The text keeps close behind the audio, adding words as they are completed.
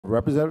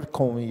Representative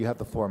Comey, you have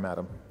the floor,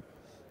 madam.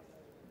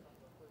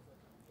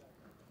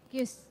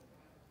 Yes.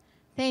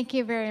 Thank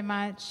you very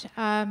much.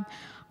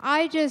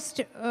 I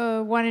just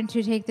wanted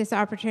to take this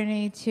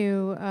opportunity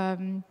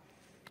to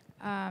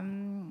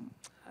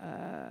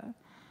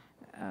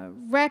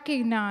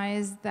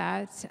recognize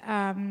that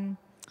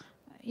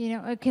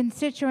a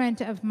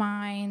constituent of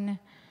mine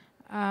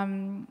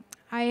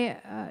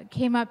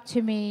came up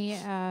to me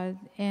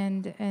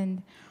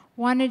and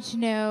wanted to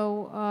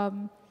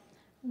know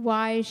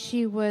why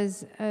she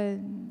was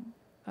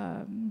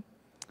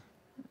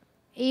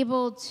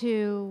able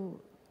to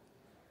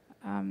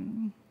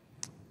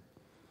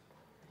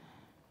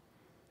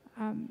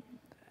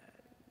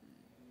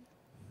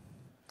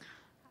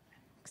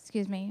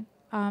excuse me.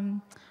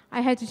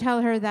 I had to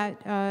tell her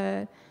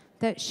that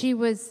that she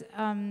was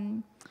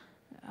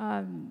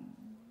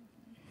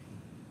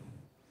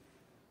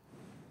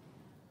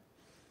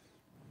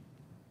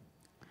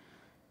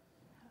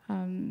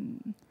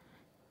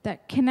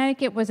that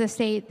Connecticut was a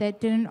state that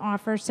didn't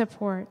offer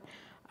support,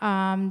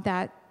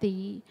 that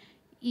the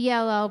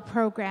ELL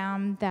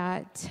program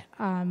that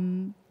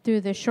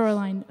through the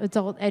Shoreline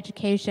Adult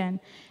Education,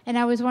 and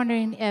I was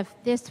wondering if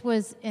this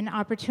was an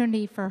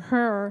opportunity for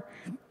her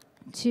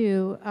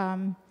to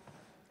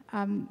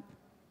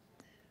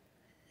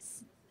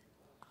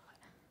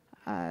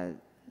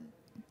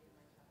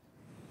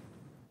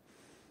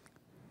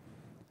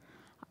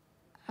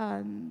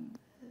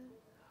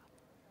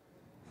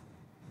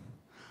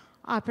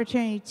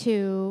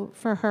opportunity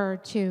for her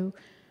to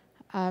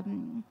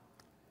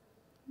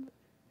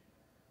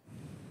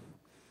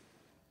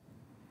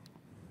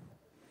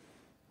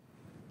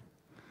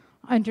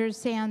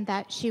understand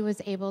that she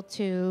was able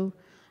to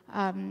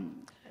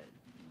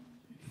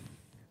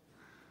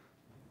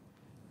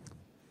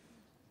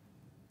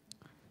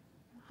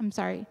I'm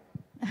sorry.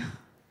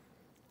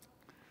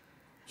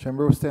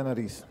 Chamber, usted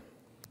nariz.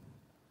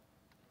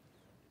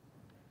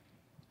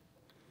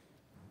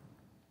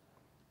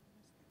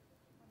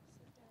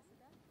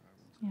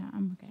 Yeah,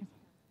 I'm okay.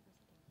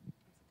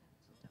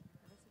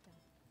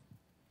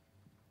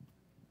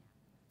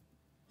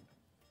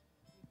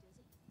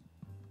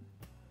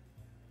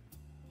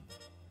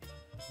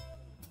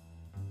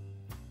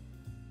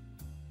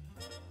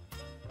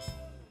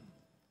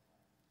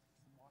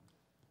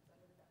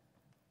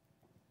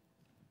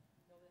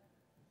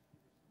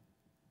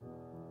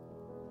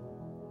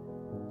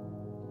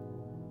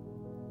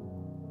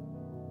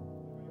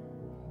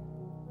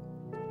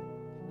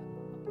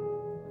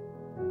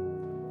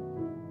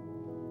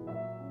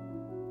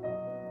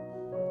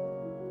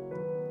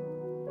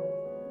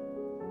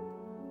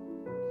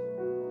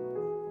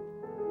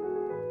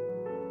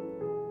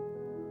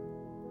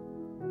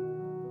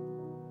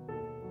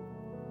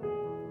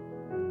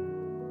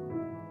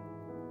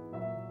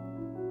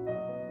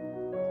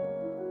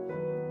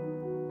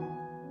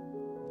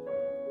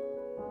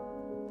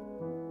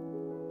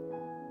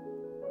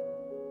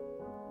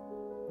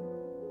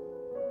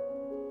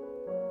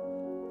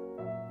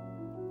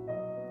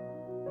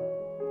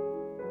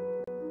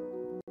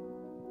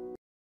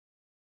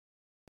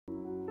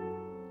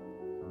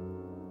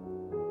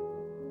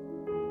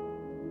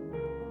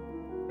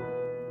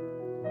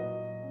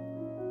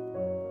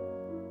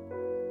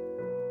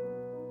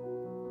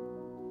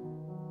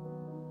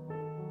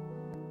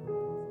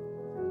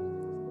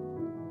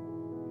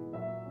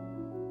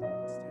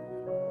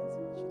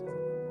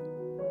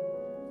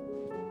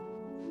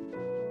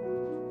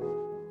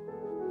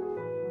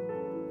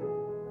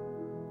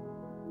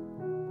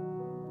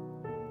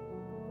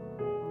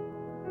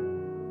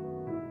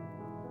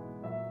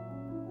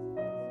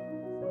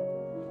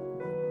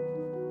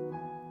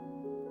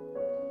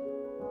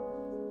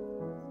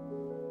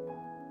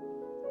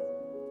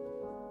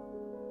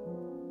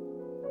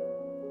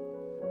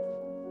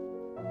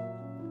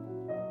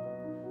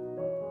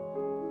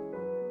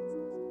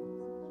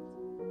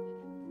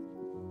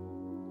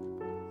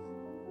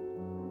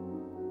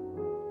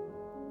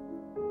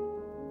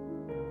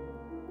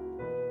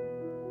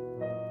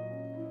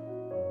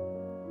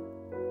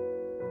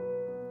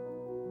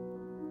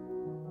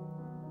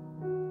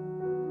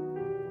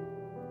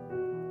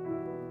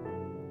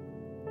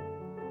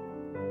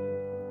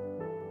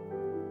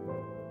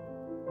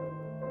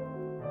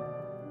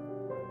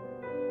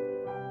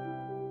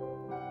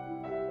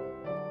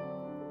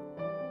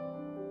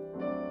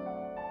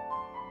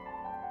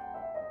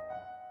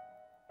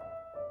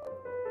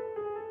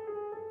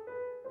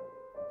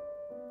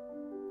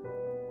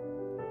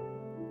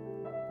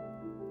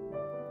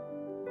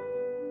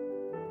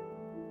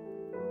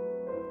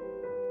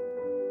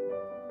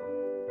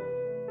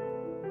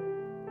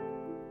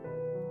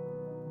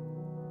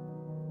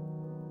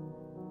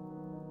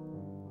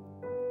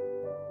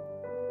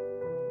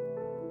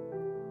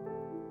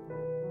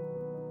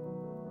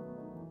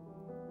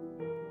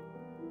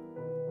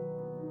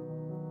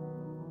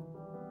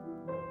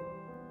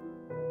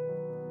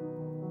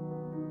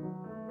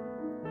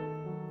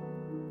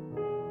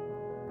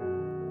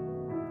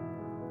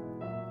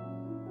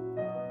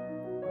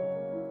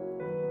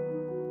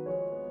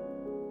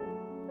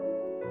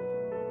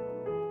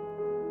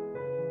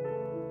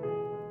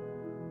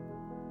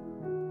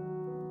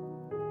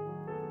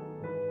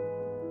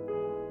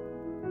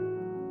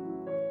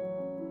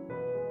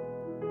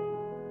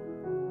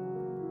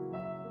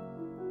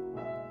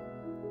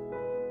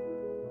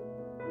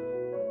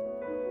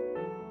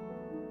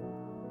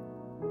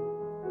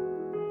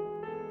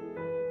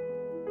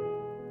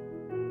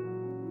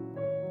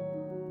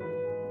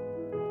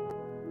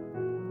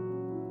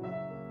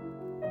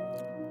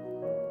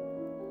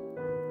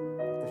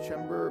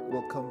 Chamber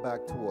will come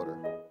back to order.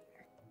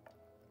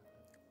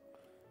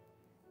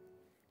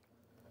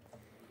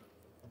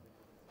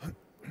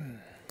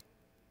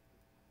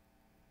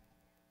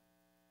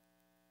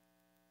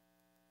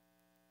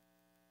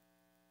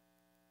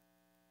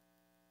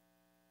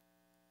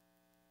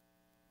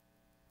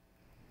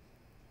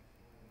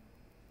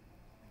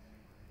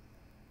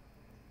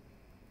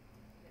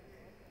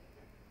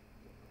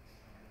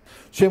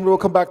 Chamber will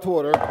come back to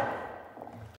order.